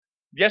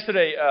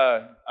Yesterday,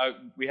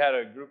 we had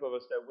a group of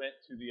us that went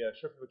to the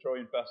Strip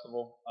Petroleum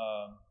Festival,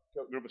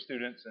 group of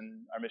students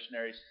and our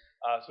missionaries.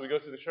 So we go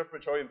to the Strip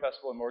Petroleum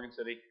Festival in Morgan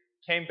City,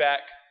 came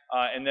back,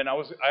 and then I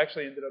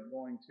actually ended up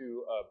going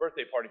to a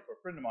birthday party for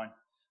a friend of mine.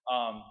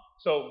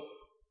 So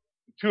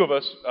two of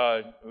us,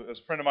 a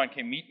friend of mine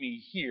came meet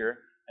me here,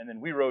 and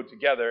then we rode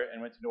together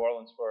and went to New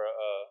Orleans for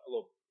a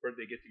little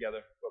birthday get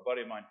together for a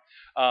buddy of mine.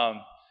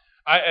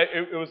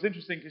 It was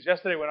interesting because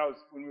yesterday when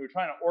we were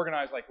trying to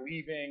organize like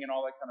leaving and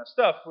all that kind of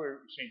stuff, we were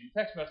exchanging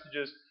text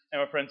messages,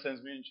 and my friend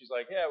sends me and she's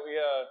like, "Yeah,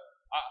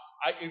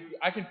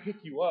 I can pick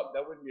you up.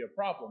 That wouldn't be a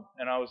problem."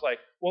 And I was like,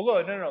 "Well,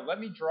 look, no, let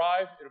me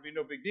drive. It'll be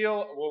no big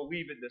deal. We'll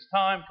leave at this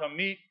time. Come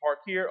meet, park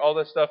here, all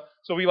this stuff."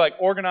 So we like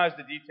organize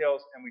the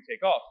details and we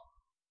take off.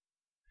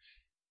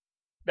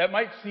 That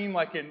might seem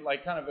like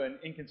kind of an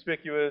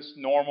inconspicuous,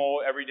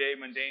 normal, everyday,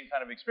 mundane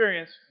kind of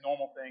experience,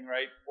 normal thing,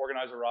 right?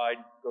 Organize a ride,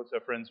 go to a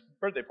friend's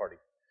birthday party.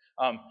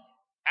 Um,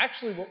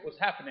 Actually, what was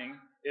happening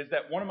is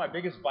that one of my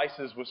biggest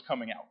vices was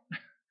coming out.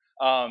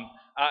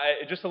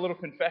 Just a little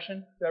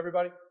confession to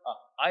everybody: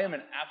 I am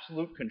an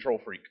absolute control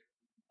freak,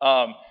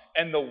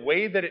 and the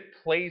way that it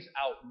plays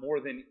out more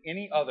than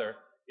any other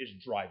is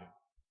driving.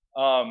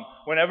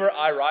 Whenever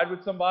I ride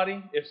with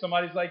somebody, if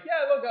somebody's like,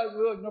 "Yeah,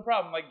 look, no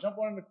problem," like jump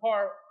on in the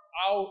car,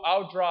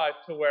 I'll drive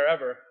to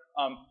wherever.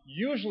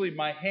 Usually,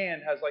 my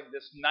hand has like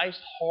this nice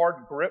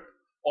hard grip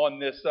on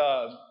this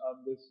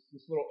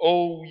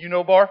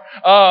little bar,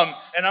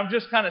 and I'm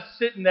just kind of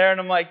sitting there, and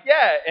I'm like,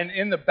 "Yeah." And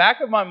in the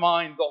back of my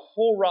mind, the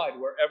whole ride,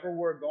 wherever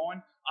we're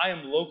going, I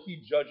am low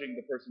key judging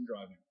the person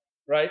driving,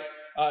 right?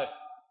 Uh,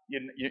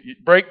 you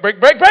break!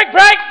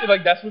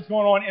 Like that's what's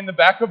going on in the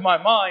back of my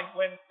mind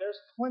when there's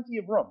plenty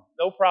of room,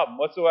 no problem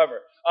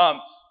whatsoever.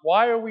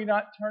 Why are we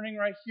not turning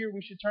right here?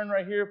 We should turn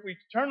right here. If we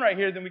turn right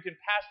here, then we can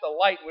pass the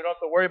light. We don't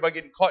have to worry about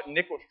getting caught in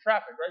Nichols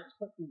traffic, right? Just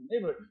cut through the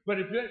neighborhood.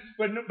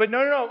 But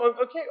no.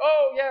 Okay.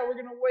 Oh yeah, we're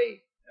gonna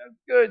wait.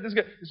 Good. This is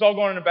good. It's all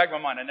going in the back of my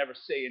mind. I never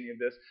say any of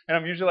this, and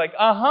I'm usually like,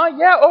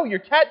 yeah. Oh, your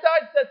cat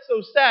died. That's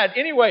so sad.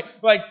 Anyway,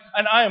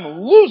 and I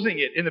am losing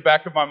it in the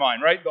back of my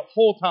mind, right, the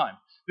whole time.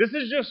 This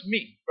is just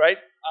me, right?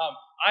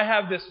 I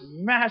have this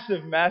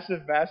massive vice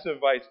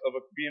of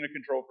being a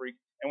control freak,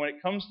 and when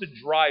it comes to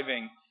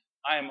driving,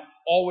 I am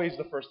always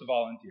the first to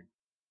volunteer.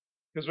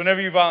 Because whenever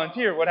you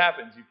volunteer, what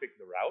happens? You pick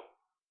the route,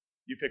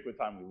 you pick what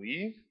time we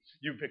leave,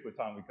 you pick what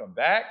time we come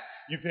back,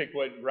 you pick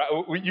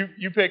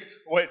you pick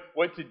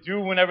what to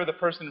do whenever the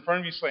person in front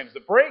of you slams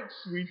the brakes.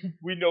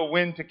 We know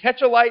when to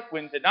catch a light,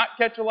 when to not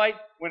catch a light,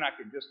 when I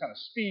can just kind of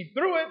speed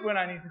through it, when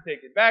I need to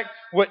take it back,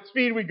 what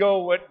speed we go,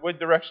 what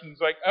directions,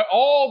 like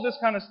all this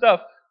kind of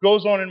stuff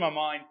goes on in my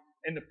mind.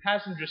 And the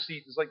passenger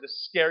seat is like the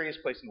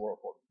scariest place in the world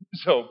for me.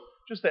 So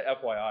just a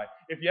FYI,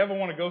 if you ever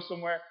want to go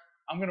somewhere,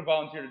 I'm going to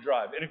volunteer to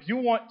drive. And if you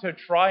want to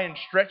try and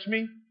stretch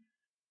me,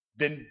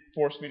 then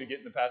force me to get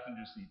in the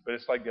passenger seat. But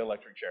it's like the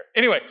electric chair.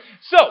 Anyway,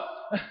 so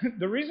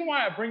the reason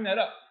why I bring that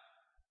up,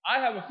 I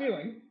have a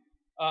feeling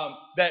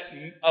that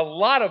a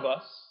lot of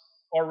us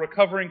are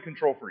recovering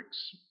control freaks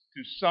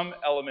to some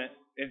element,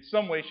 in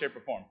some way, shape,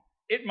 or form.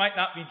 It might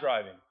not be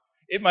driving.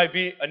 It might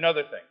be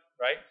another thing,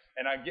 right?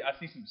 And I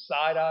see some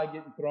side eye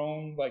getting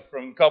thrown, like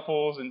from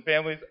couples and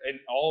families, and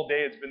all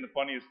day it's been the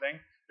funniest thing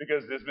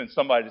because there's been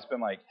somebody that's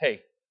been like,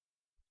 "Hey,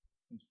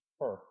 it's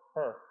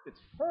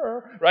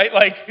her," right?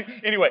 Like,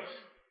 anyway,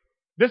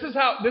 this is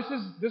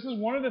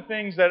one of the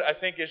things that I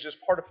think is just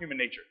part of human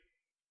nature,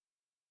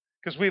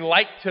 because we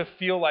like to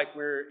feel like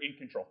we're in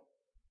control.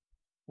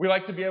 We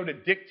like to be able to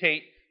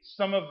dictate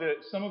some of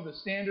the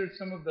standards,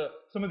 some of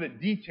the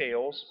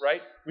details,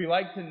 right? We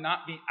like to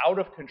not be out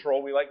of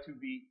control. We like to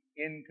be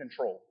in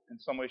control in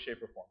some way,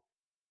 shape, or form.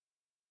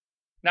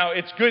 Now,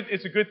 it's good.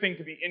 It's a good thing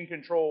to be in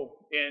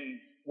control in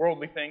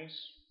worldly things,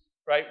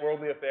 right?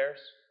 Worldly affairs.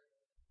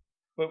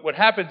 But what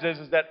happens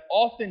is that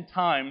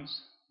oftentimes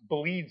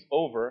bleeds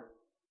over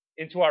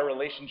into our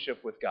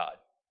relationship with God.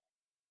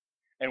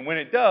 And when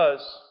it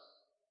does,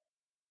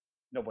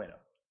 no bueno.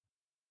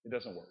 It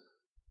doesn't work.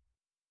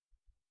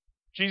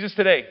 Jesus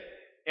today,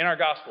 in our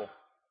gospel,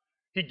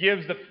 he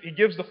gives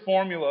the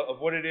formula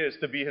of what it is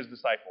to be his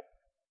disciple.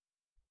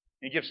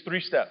 He gives 3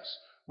 steps.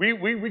 We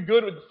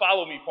good with the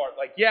follow me part.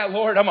 Like, yeah,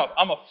 Lord, I'm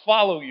a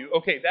follow you.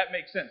 Okay, that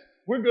makes sense.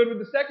 We're good with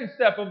the second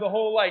step of the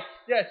whole, like,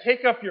 yeah,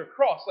 take up your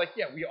cross. Like,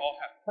 yeah, we all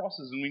have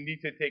crosses and we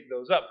need to take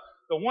those up.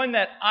 The one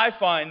that I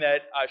find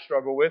that I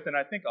struggle with, and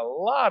I think a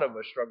lot of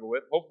us struggle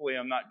with, hopefully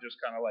I'm not just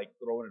kind of like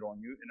throwing it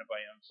on you, and if I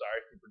am,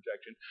 sorry for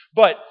projection,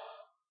 but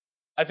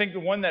I think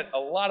the one that a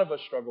lot of us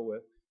struggle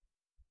with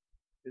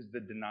is the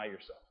deny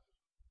yourself.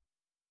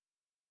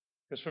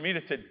 Because for me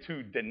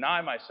to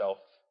deny myself,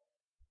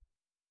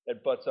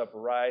 that butts up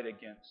right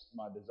against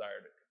my desire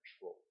to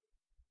control.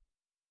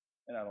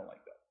 And I don't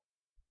like that.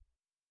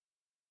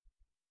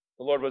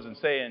 The Lord wasn't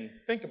saying,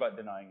 think about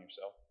denying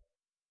yourself.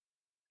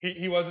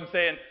 He wasn't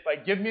saying,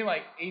 like, give me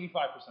like 85%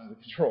 of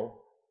the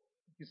control.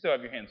 You still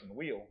have your hands on the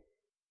wheel.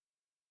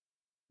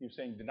 He was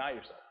saying, deny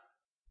yourself.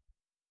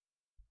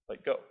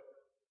 Let go.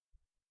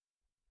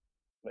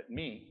 Let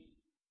me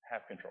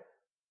have control.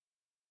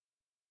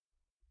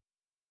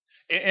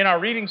 In our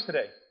readings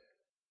today,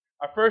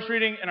 our first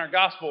reading in our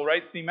gospel,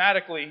 right,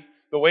 thematically,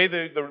 the way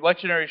the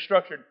lectionary is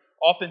structured,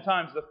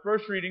 oftentimes the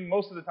first reading,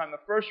 most of the time, the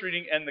first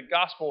reading and the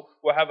gospel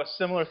will have a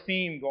similar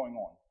theme going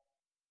on.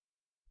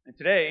 And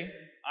today,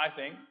 I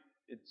think,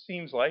 it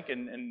seems like,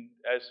 and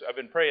as I've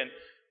been praying,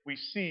 we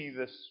see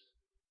this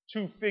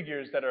two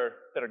figures that are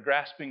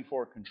grasping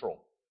for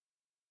control.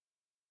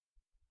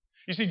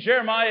 You see,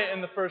 Jeremiah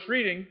in the first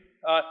reading,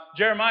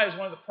 Jeremiah is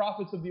one of the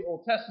prophets of the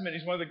Old Testament.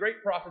 He's one of the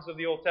great prophets of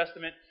the Old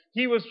Testament.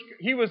 He was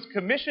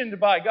commissioned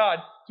by God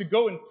to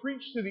go and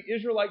preach to the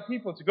Israelite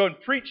people, to go and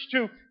preach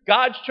to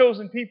God's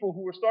chosen people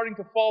who were starting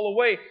to fall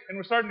away and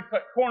were starting to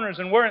cut corners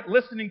and weren't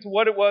listening to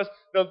what it was,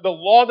 the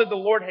law that the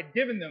Lord had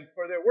given them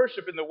for their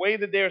worship and the way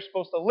that they are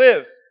supposed to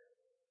live.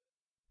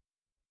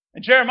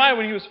 And Jeremiah,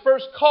 when he was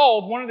first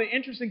called, one of the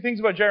interesting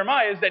things about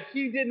Jeremiah is that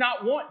he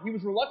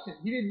was reluctant.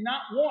 He did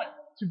not want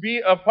to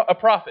be a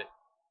prophet.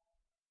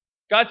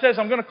 God says,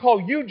 I'm going to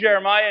call you,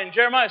 Jeremiah. And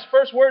Jeremiah's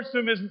first words to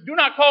him is, do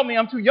not call me,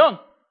 I'm too young.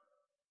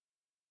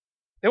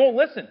 They won't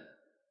listen.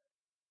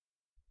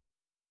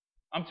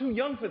 I'm too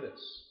young for this.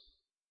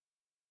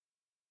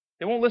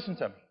 They won't listen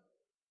to me.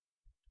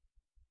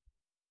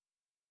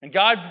 And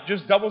God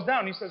just doubles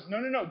down. He says,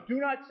 no, do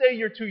not say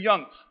you're too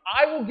young.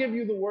 I will give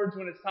you the words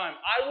when it's time.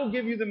 I will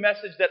give you the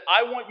message that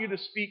I want you to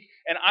speak,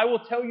 and I will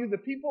tell you the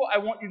people I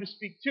want you to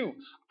speak to.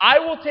 I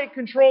will take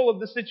control of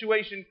the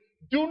situation.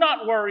 Do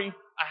not worry.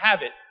 I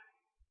have it.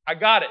 I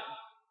got it.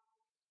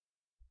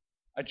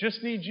 I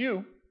just need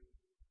you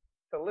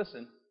to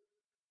listen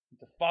and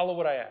to follow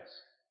what I ask.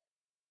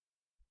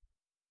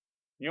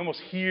 You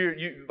almost hear,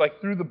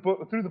 through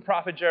the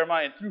prophet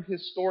Jeremiah and through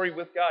his story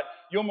with God,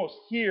 you almost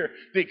hear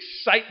the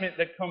excitement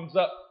that comes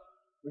up.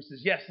 He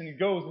says, yes, and he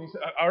goes and he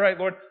says, all right,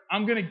 Lord,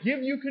 I'm going to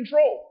give you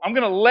control. I'm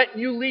going to let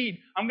you lead.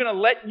 I'm going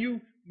to let you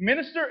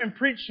minister and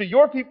preach to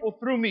your people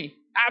through me.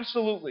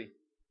 Absolutely.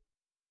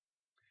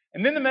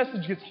 And then the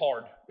message gets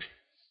hard.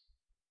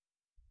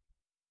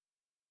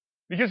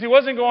 Because he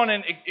wasn't going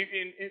and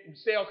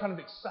say all kind of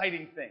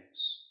exciting things.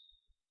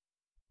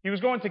 He was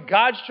going to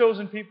God's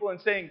chosen people and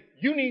saying,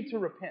 you need to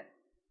repent.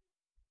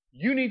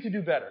 You need to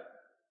do better.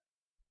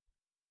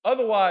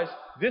 Otherwise,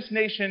 this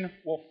nation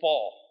will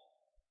fall.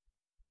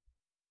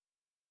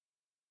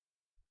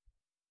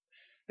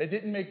 That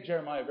didn't make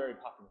Jeremiah very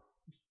popular.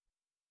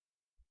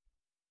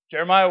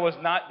 Jeremiah was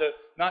not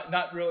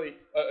really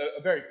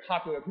a very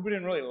popular. People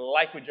didn't really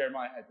like what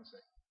Jeremiah had to say.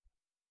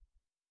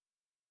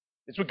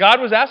 It's what God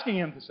was asking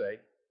him to say,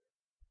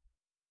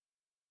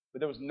 but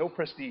there was no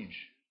prestige.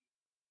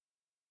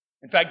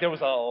 In fact, there was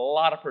a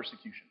lot of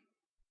persecution.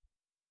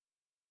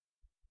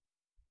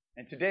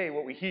 And today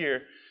what we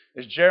hear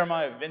is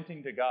Jeremiah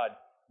venting to God,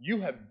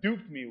 you have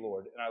duped me,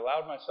 Lord, and I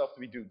allowed myself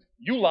to be duped.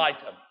 You lied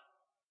to me.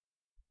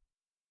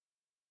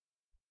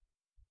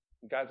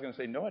 And God's going to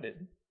say, no, I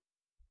didn't.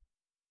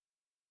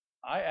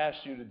 I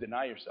asked you to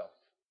deny yourself,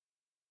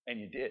 and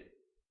you did.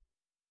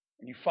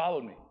 And you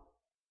followed me,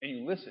 and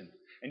you listened,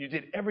 and you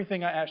did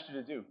everything I asked you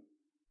to do.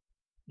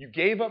 You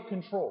gave up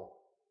control.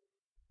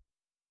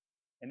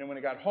 And then when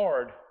it got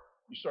hard,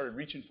 you started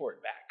reaching for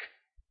it back.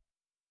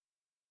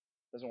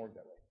 It doesn't work that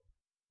way.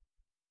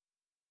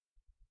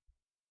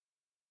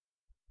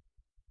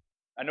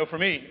 I know for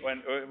me,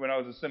 when I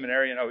was a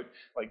seminarian, I would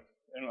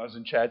when I was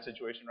in Chad's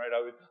situation, right?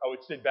 I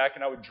would sit back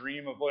and I would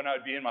dream of when I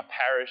would be in my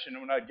parish and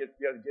when I'd give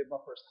my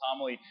first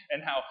homily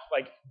and how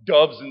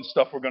doves and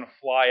stuff were going to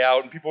fly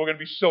out and people were going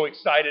to be so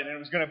excited and it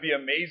was going to be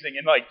amazing.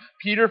 And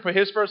Peter for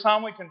his first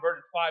homily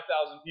converted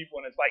 5,000 people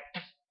and it's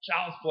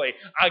child's play.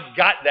 I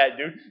got that,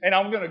 dude. And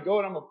I'm going to go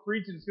and I'm going to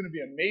preach and it's going to be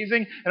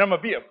amazing. And I'm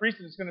going to be a priest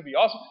and it's going to be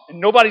awesome. And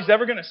nobody's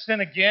ever going to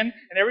sin again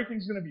and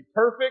everything's going to be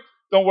perfect.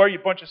 Don't worry, you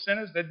bunch of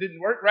sinners. That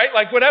didn't work, right?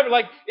 Whatever.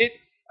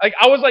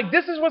 I was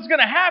this is what's going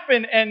to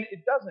happen, and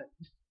it doesn't.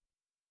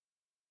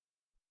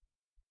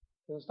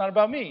 Because it's not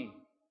about me.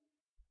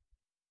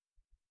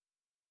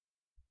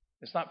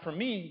 It's not for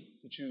me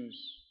to choose.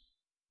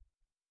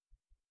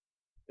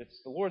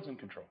 It's the Lord's in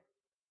control.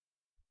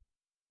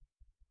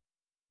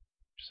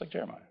 Just like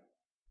Jeremiah.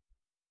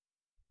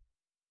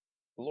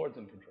 The Lord's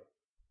in control.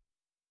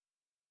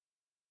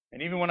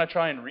 And even when I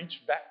try and reach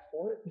back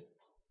for it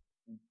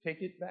and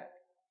take it back,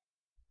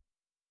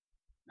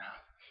 no.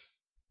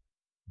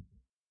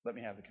 Let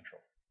me have the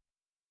control.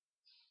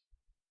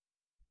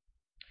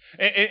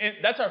 And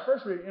that's our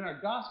first reading in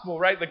our gospel,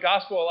 right? The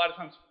gospel a lot of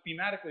times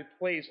thematically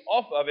plays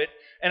off of it.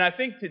 And I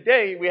think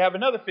today we have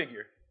another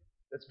figure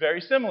that's very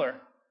similar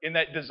in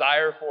that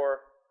desire for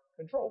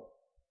control.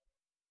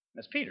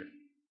 That's Peter.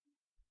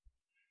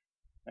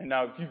 And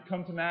now if you've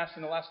come to Mass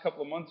in the last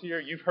couple of months here,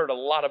 you've heard a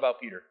lot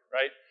about Peter,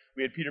 right?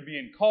 We had Peter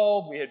being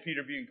called. We had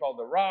Peter being called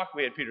the rock.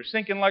 We had Peter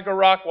sinking like a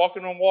rock,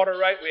 walking on water,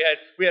 right?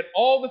 We had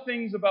all the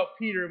things about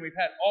Peter, and we've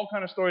had all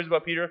kind of stories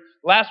about Peter.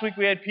 Last week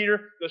we had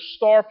Peter, the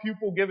star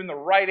pupil, giving the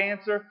right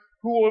answer.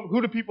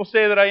 Who do people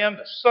say that I am?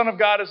 The Son of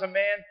God is a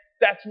man.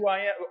 That's who I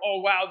am. Oh,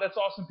 wow, that's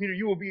awesome, Peter.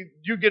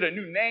 You get a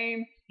new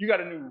name. You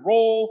got a new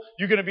role.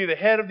 You're going to be the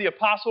head of the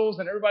apostles.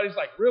 And everybody's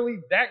like, really?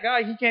 That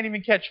guy? He can't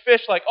even catch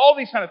fish? All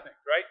these kind of things,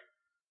 right?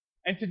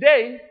 And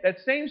today, that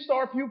same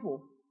star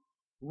pupil,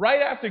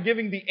 right after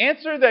giving the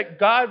answer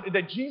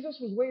that Jesus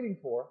was waiting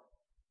for,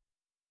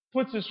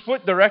 puts his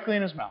foot directly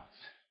in his mouth.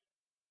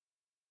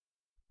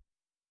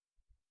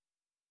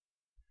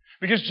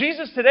 Because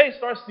Jesus today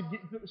starts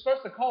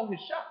to call his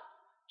shot.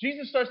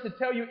 Jesus starts to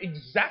tell you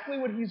exactly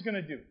what he's going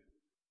to do.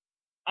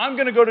 I'm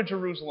going to go to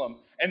Jerusalem.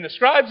 And the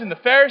scribes and the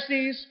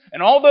Pharisees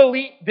and all the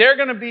elite, they're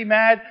going to be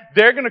mad.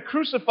 They're going to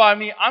crucify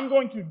me. I'm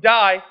going to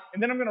die.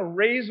 And then I'm going to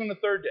raise on the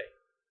third day.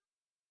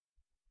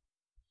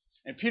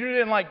 And Peter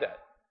didn't like that.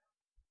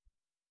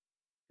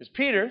 Because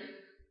Peter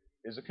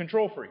is a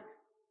control freak.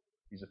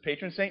 He's a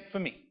patron saint for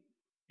me.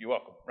 You're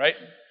welcome, right?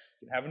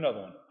 You can have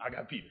another one. I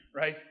got Peter,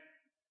 right?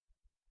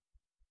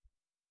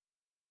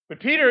 But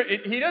Peter,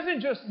 he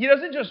doesn't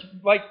just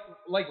like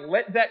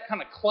let that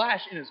kind of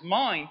clash in his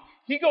mind.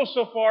 He goes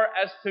so far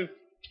as to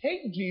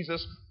take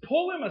Jesus,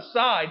 pull him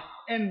aside,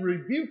 and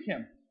rebuke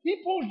him.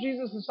 He pulls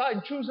Jesus aside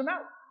and chews him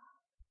out.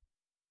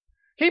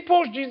 He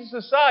pulls Jesus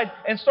aside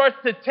and starts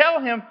to tell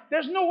him,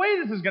 there's no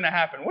way this is going to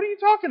happen. What are you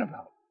talking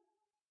about?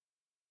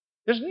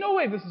 There's no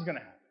way this is going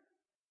to happen.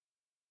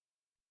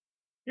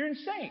 You're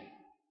insane.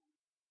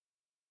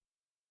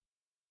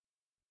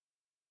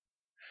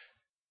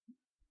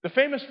 The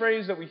famous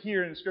phrase that we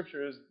hear in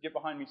Scripture is, "Get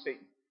behind me,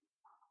 Satan."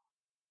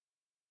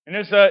 And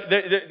there's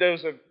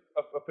a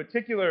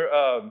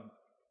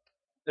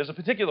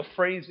particular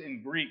phrase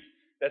in Greek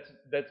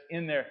that's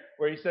in there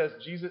where he says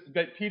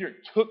that Peter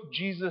took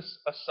Jesus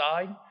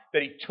aside,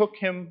 that he took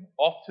him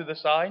off to the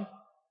side.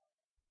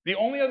 The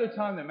only other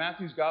time that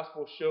Matthew's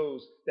gospel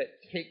shows that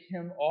take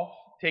him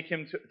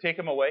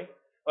away,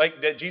 like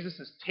that Jesus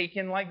is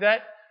taken like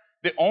that,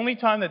 the only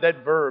time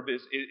that verb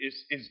is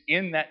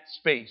in that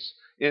space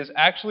is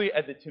actually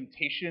at the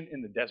temptation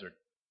in the desert.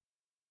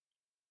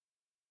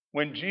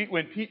 When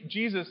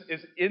Jesus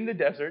is in the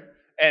desert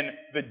and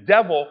the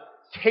devil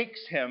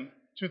takes him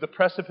to the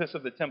precipice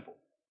of the temple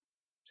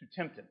to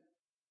tempt him.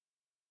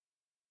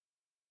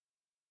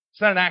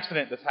 It's not an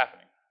accident that's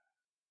happening.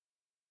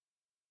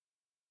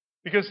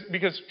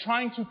 Because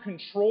trying to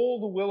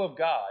control the will of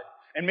God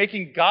and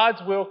making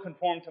God's will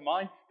conform to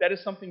mine, that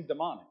is something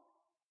demonic.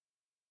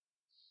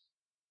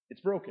 It's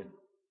broken.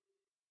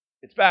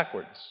 It's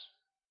backwards.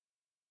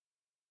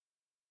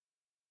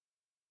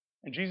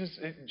 And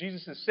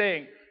Jesus is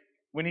saying,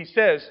 when he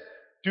says,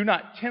 "Do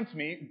not tempt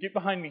me, get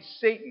behind me,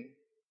 Satan,"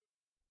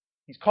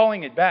 he's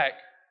calling it back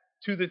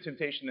to the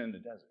temptation in the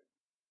desert.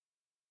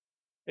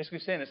 Basically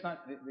saying it's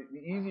not the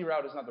easy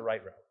route is not the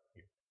right route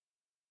here.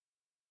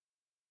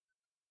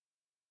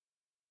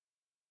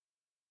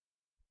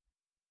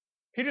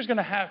 Peter's going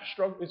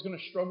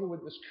to struggle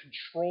with this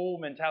control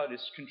mentality,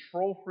 this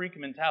control freak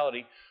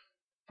mentality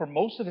for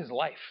most of his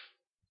life.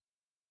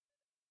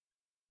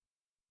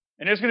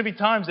 And there's going to be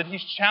times that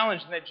he's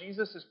challenged and that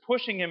Jesus is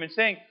pushing him and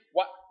saying,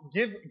 "What?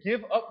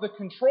 Give up the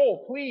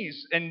control,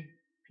 please." And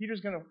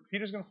Peter's going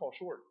to fall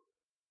short.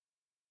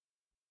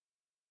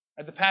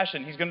 At the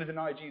Passion, he's going to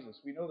deny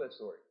Jesus. We know that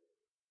story.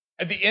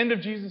 At the end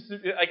of Jesus,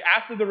 like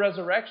after the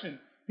resurrection,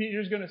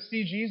 Peter's going to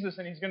see Jesus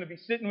and he's going to be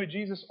sitting with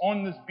Jesus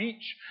on this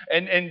beach.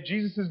 And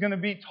Jesus is going to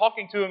be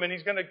talking to him and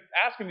he's going to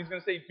ask him, he's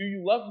going to say, "Do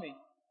you love me?"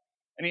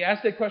 And he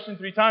asks that question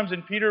 3 times,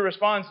 and Peter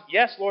responds,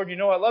 "Yes, Lord, you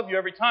know I love you,"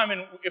 every time.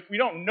 And if we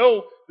don't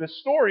know the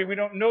story, we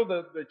don't know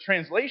the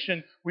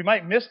translation, we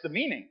might miss the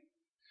meaning.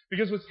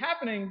 Because what's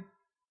happening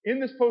in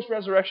this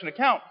post-resurrection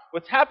account,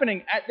 what's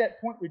happening at that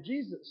point with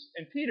Jesus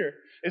and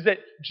Peter, is that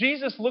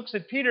Jesus looks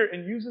at Peter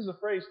and uses a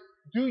phrase,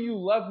 "Do you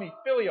love me,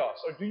 Philios,"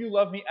 or "Do you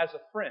love me as a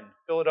friend?"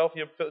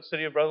 Philadelphia,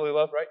 city of brotherly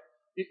love, right?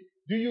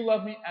 "Do you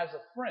love me as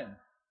a friend?"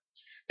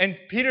 And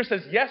Peter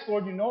says, "Yes,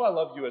 Lord, you know I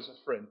love you as a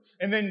friend."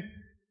 And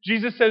then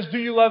Jesus says, "Do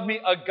you love me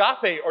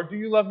agape," or "Do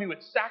you love me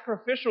with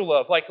sacrificial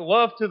love," like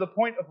love to the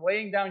point of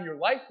laying down your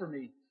life for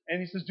me?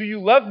 And he says, "Do you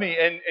love me?"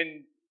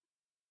 And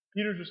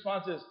Peter's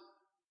response is,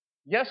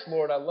 "Yes,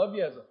 Lord, I love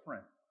you as a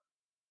friend."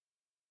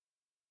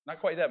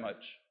 Not quite that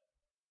much,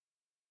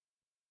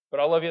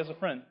 but I love you as a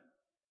friend.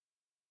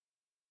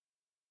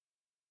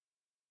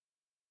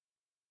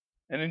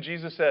 And then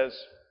Jesus says,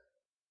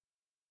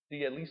 "Do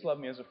you at least love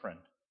me as a friend?"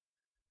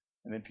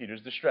 And then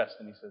Peter's distressed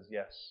and he says,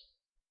 "Yes,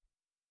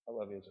 I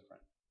love you as a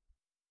friend."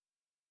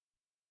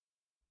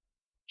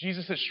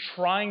 Jesus is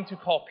trying to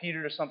call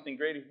Peter to something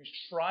greater.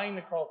 He's trying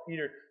to call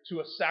Peter to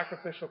a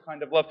sacrificial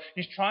kind of love.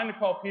 He's trying to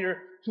call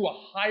Peter to a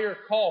higher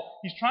call.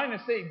 He's trying to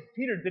say,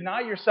 "Peter, deny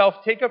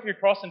yourself, take up your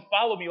cross, and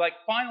follow me.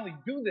 Like, finally,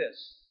 do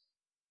this."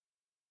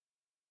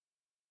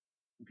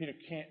 And Peter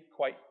can't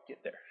quite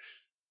get there.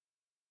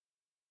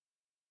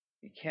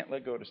 He can't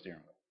let go of the steering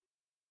wheel.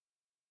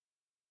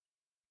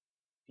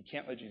 He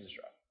can't let Jesus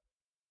drive.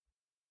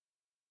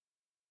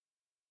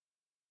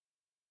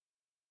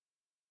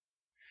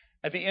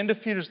 At the end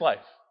of Peter's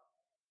life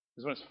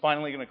is when it's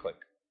finally going to click.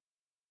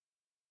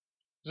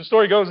 The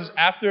story goes is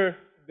after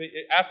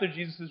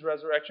Jesus'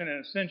 resurrection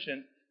and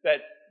ascension,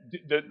 that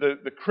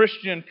the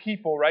Christian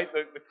people, right,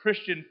 the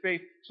Christian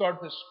faith started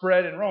to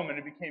spread in Rome, and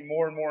it became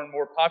more and more and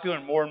more popular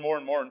and more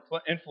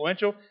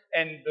influential,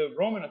 and the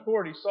Roman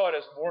authorities saw it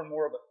as more and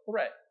more of a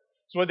threat.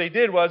 So what they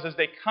did was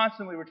they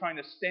constantly were trying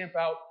to stamp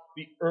out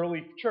the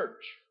early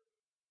church.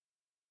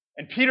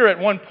 And Peter at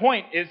one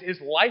point, his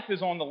life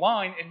is on the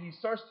line and he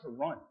starts to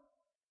run.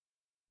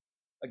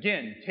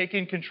 Again,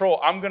 taking control.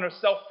 I'm a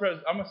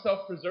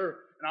self-preserve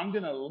and I'm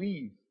going to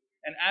leave.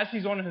 And as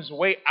he's on his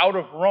way out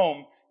of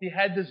Rome, he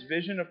had this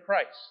vision of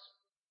Christ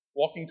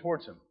walking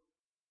towards him.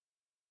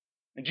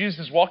 And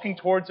Jesus is walking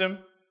towards him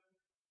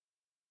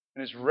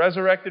in his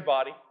resurrected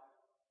body,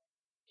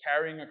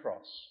 carrying a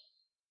cross.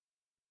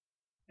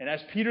 And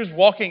as Peter's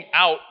walking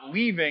out,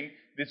 leaving,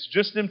 it's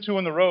just them two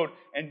on the road,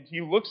 and he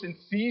looks and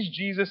sees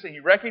Jesus, and he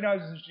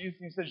recognizes Jesus,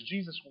 and he says,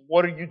 Jesus,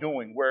 what are you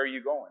doing? Where are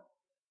you going?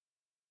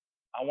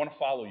 I want to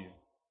follow you.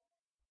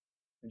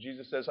 And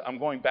Jesus says, I'm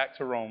going back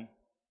to Rome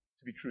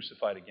to be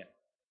crucified again.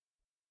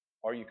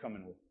 Are you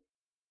coming with me?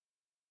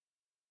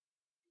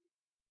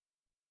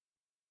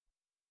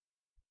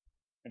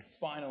 And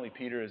finally,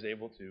 Peter is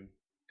able to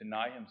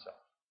deny himself.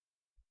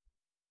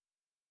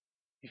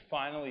 He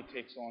finally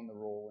takes on the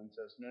role and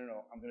says,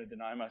 no, I'm going to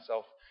deny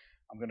myself.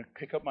 I'm going to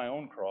pick up my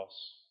own cross.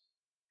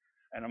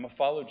 And I'm going to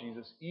follow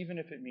Jesus, even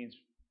if it means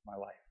my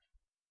life.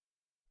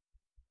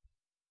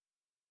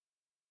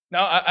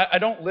 Now, I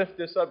don't lift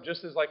this up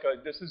just as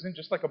this isn't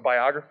just like a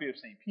biography of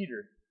St.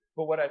 Peter.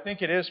 But what I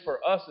think it is for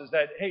us is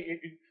that, hey,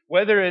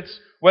 whether it's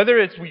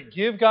we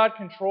give God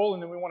control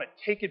and then we want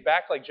to take it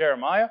back like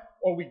Jeremiah,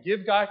 or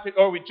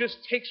it just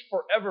takes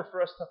forever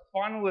for us to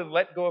finally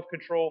let go of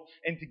control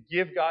and to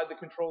give God the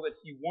control that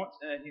He wants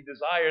and that He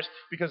desires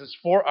because it's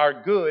for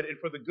our good and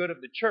for the good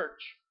of the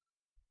church.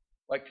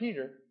 Like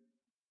Peter,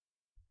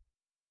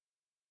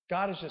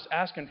 God is just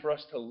asking for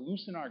us to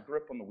loosen our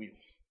grip on the wheel.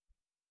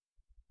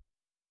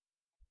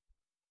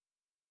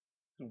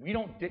 We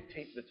don't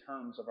dictate the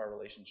terms of our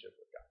relationship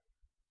with God.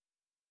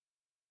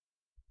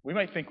 We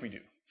might think we do,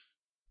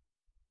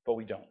 but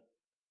we don't.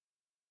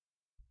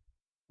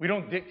 We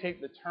don't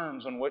dictate the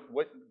terms on what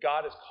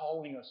God is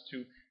calling us to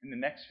in the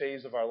next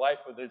phase of our life,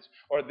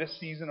 or this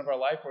season of our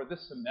life, or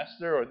this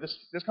semester, or this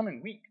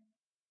coming week.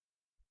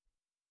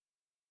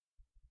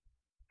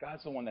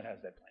 God's the one that has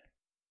that plan.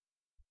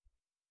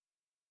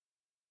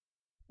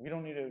 We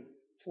don't need to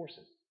force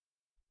it.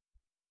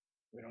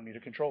 We don't need to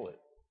control it.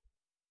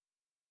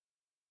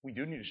 We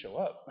do need to show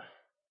up,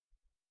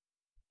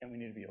 and we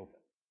need to be open.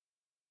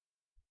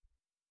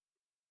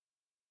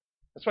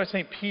 That's why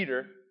St.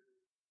 Peter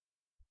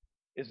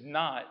is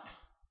not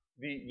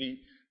the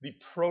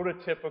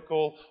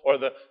prototypical or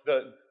the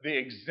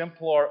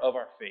exemplar of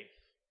our faith.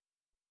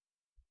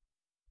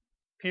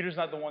 Peter's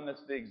not the one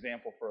that's the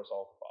example for us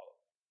all to follow.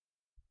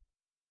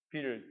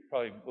 Peter is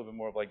probably a little bit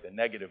more of like the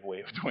negative way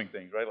of doing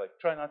things, right? Like,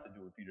 try not to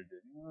do what Peter did.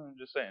 I'm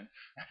just saying.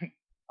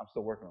 I'm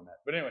still working on that.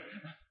 But anyway,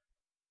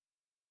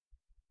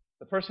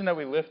 the person that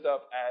we lift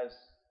up as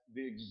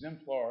the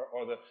exemplar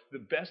or the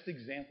best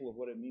example of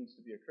what it means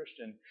to be a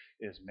Christian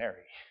is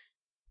Mary,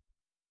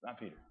 not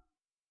Peter.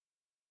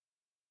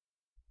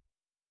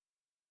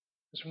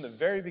 It's from the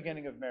very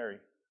beginning of Mary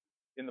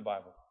in the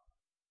Bible.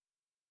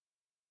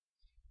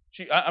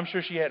 I'm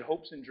sure she had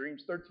hopes and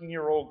dreams.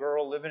 13-year-old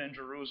girl living in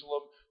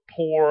Jerusalem,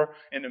 poor,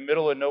 in the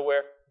middle of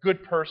nowhere,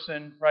 good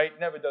person, right?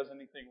 Never does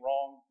anything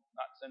wrong,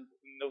 not sin,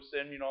 no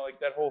sin, like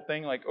that whole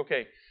thing. Like,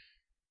 okay.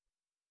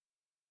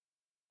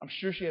 I'm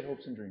sure she had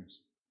hopes and dreams.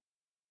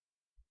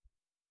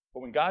 But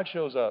when God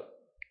shows up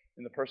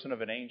in the person of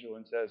an angel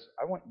and says,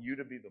 I want you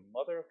to be the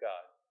mother of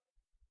God,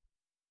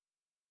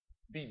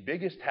 the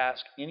biggest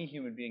task any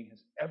human being has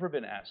ever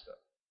been asked of,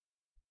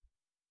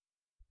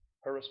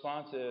 her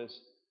response is,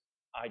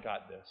 I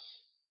got this.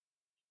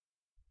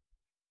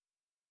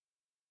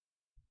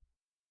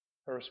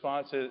 Her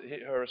response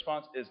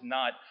is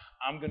not,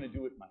 I'm going to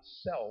do it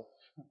myself,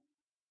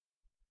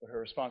 but her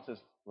response is,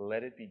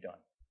 let it be done.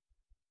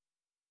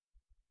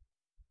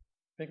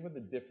 Think about the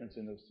difference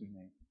in those two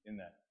names, in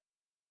that.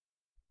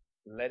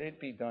 Let it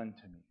be done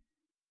to me,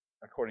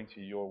 according to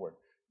your word.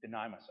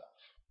 Deny myself.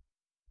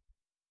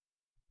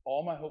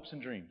 All my hopes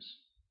and dreams,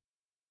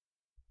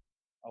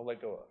 I'll let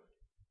go of.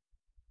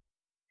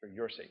 For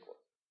your sake, Lord.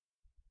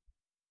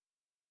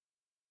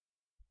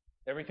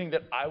 Everything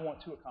that I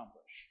want to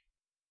accomplish,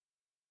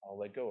 I'll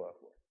let go of,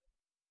 Lord.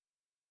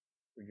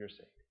 For your sake.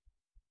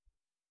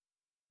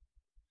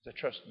 Because I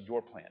trust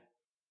your plan.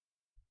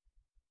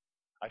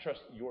 I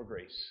trust your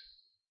grace.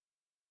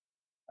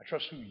 I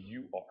trust who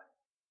you are.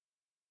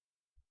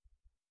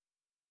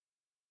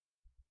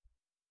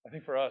 I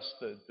think for us,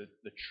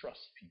 the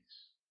trust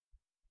piece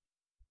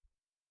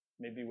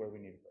may be where we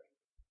need to pray.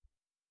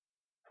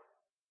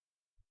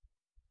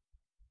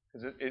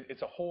 Because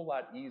it's a whole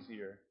lot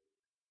easier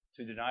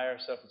to deny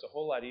ourselves. It's a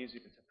whole lot easier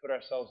to put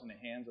ourselves in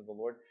the hands of the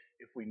Lord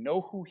if we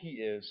know who He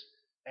is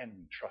and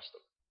we trust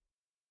Him.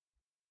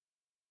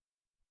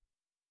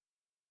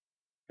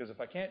 Because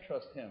if I can't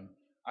trust Him,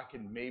 I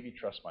can maybe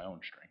trust my own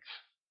strength.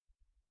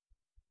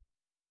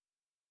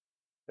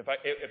 If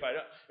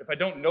I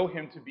don't know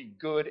Him to be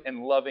good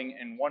and loving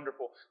and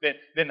wonderful, then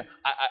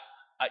I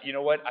you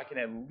know what? I can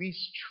at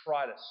least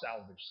try to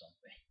salvage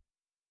something.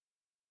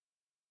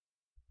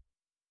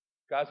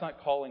 God's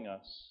not calling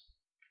us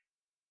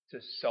to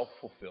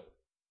self-fulfill.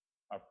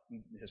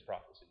 His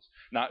prophecies.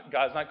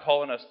 God's not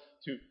calling us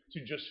to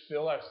just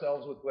fill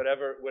ourselves with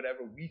whatever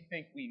we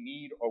think we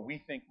need or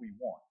we think we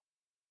want.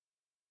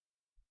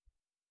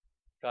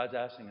 God's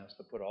asking us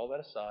to put all that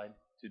aside,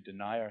 to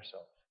deny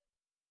ourselves,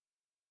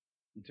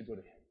 and to go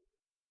to Him,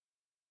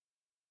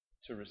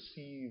 to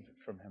receive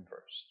from Him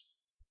first.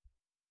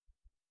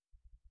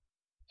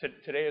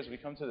 Today, as we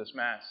come to this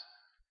Mass,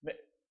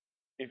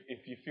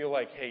 if you feel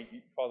like, hey,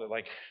 Father,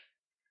 like,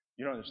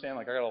 you don't understand,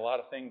 like, I got a lot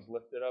of things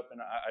lifted up,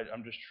 and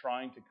I'm just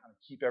trying to kind of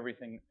keep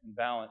everything in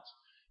balance,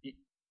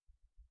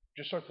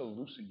 just start to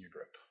loosen your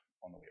grip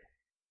on the wheel.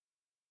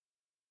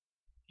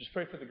 Just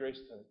pray for the grace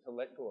to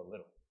let go a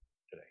little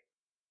today.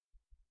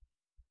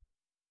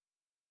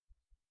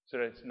 So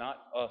that it's not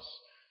us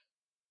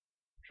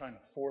trying to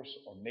force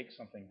or make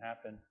something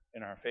happen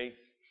in our faith,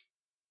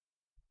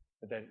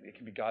 but that it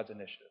can be God's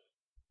initiative.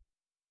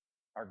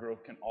 Our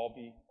growth can all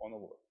be on the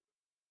Lord.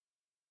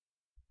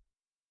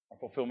 Our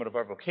fulfillment of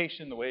our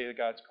vocation, the way that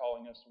God's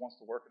calling us, wants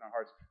to work in our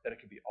hearts, that it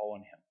can be all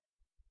on Him.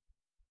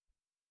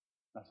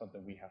 Not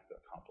something we have to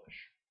accomplish.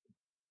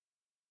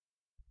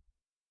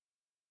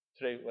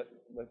 Today,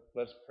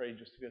 let's pray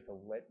just to be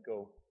able to let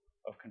go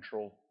of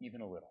control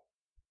even a little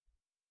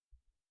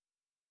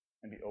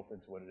and be open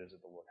to what it is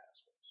that the Lord has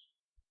for us.